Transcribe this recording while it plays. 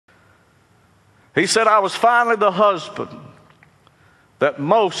He said, I was finally the husband that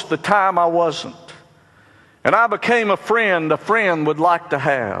most of the time I wasn't. And I became a friend would like to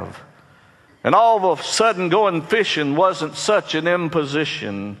have. And all of a sudden going fishing wasn't such an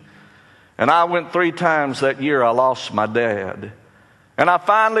imposition. And I went 3 times that year. I lost my dad. And I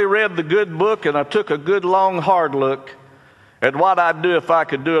finally read the good book, and I took a good long hard look at what I'd do if I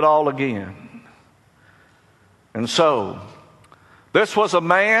could do it all again. And so, this was a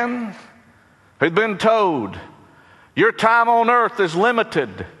man who'd been told, your time on earth is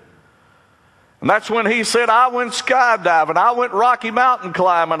limited. And that's when he said, I went skydiving, I went Rocky Mountain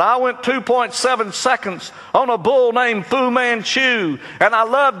climbing, I went 2.7 seconds on a bull named Fu Manchu, and I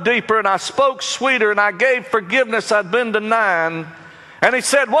loved deeper, and I spoke sweeter, and I gave forgiveness I'd been denying. And he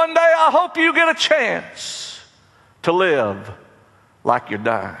said, one day I hope you get a chance to live like you're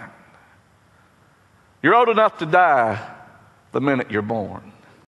dying. You're old enough to die the minute you're born.